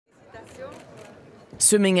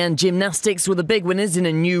Swimming and gymnastics were the big winners in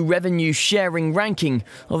a new revenue-sharing ranking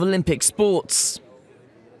of Olympic sports.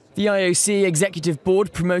 The IOC Executive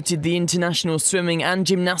Board promoted the international swimming and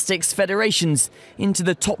gymnastics federations into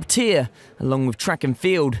the top tier, along with track and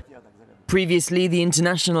field. Previously, the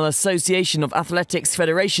International Association of Athletics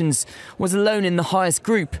Federations was alone in the highest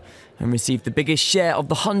group and received the biggest share of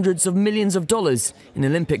the hundreds of millions of dollars in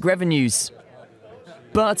Olympic revenues.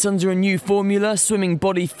 But under a new formula, swimming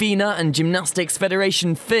body FINA and Gymnastics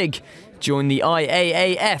Federation FIG joined the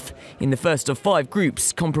IAAF in the first of 5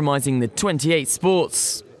 groups, comprising the 28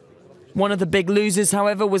 sports. One of the big losers,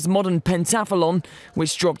 however, was modern pentathlon,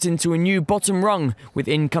 which dropped into a new bottom rung with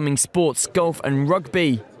incoming sports golf and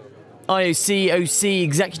rugby. IOC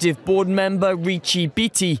Executive Board member Ricci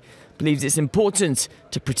Bitti believes it's important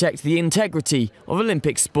to protect the integrity of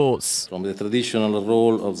Olympic sports. From the traditional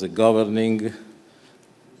role of the governing,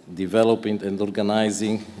 developing and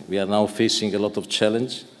organizing, we are now facing a lot of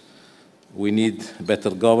challenge. We need better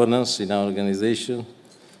governance in our organization.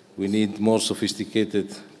 We need more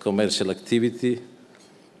sophisticated commercial activity.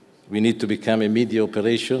 We need to become a media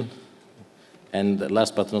operation. And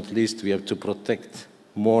last but not least, we have to protect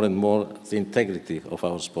more and more the integrity of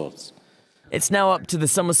our sports. It's now up to the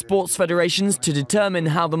summer sports federations to determine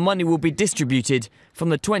how the money will be distributed from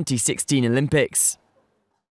the 2016 Olympics.